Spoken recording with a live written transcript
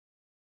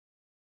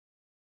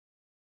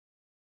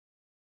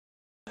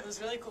was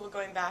really cool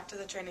going back to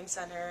the training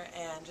center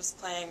and just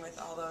playing with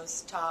all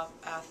those top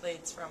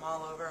athletes from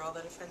all over, all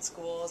the different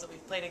schools that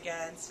we've played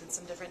against and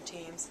some different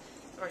teams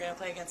that we're going to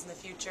play against in the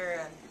future.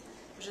 And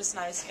it was just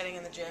nice getting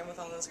in the gym with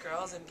all those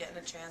girls and getting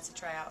a chance to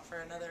try out for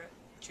another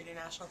junior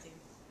national team.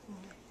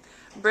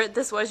 Britt,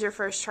 this was your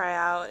first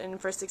tryout and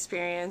first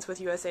experience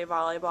with USA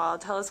Volleyball.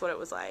 Tell us what it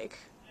was like.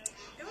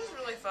 It was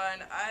really fun.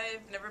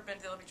 I've never been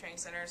to the Olympic Training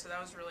Center, so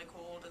that was really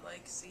cool to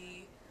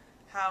see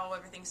how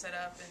everything's set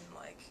up,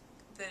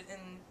 and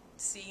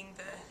seeing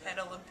the head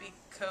Olympic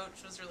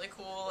coach was really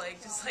cool.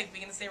 Just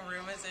being in the same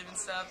room as him and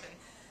stuff, and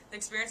the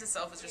experience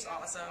itself was just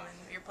awesome. And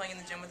you're playing in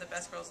the gym with the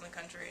best girls in the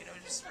country, and it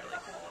was just really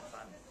cool and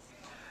fun.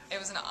 It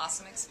was an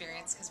awesome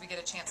experience because we get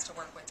a chance to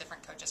work with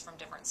different coaches from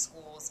different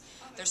schools.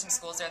 There's some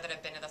schools there that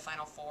have been to the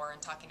Final Four and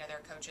talking to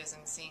their coaches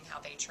and seeing how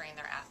they train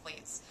their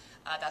athletes.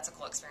 That's a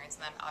cool experience.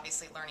 And then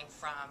obviously learning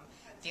from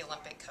the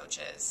Olympic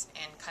coaches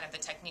and kind of the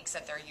techniques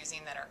that they're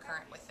using that are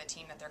current with the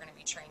team that they're going to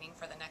be training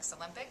for the next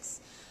Olympics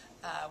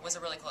was a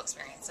really cool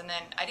experience. And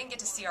then I didn't get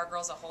to see our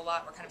girls a whole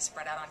lot. We're kind of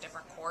spread out on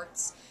different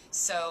courts.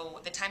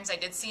 So the times I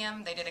did see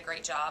them, they did a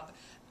great job.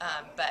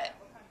 But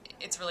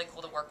it's really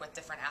cool to work with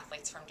different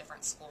athletes from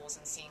different schools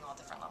and seeing all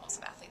different levels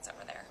of athletes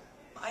over there.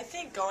 I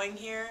think going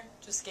here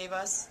just gave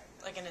us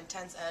an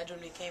intense edge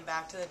when we came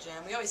back to the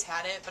gym. We always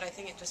had it, but I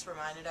think it just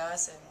reminded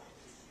us and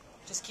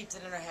just keeps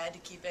it in our head to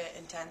keep it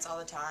intense all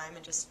the time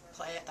and just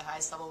play at the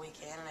highest level we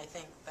can. And I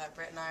think that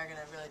Britt and I are going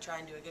to really try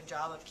and do a good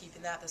job of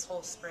keeping that this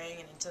whole spring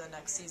and into the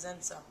next season,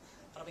 so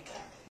that'll be good.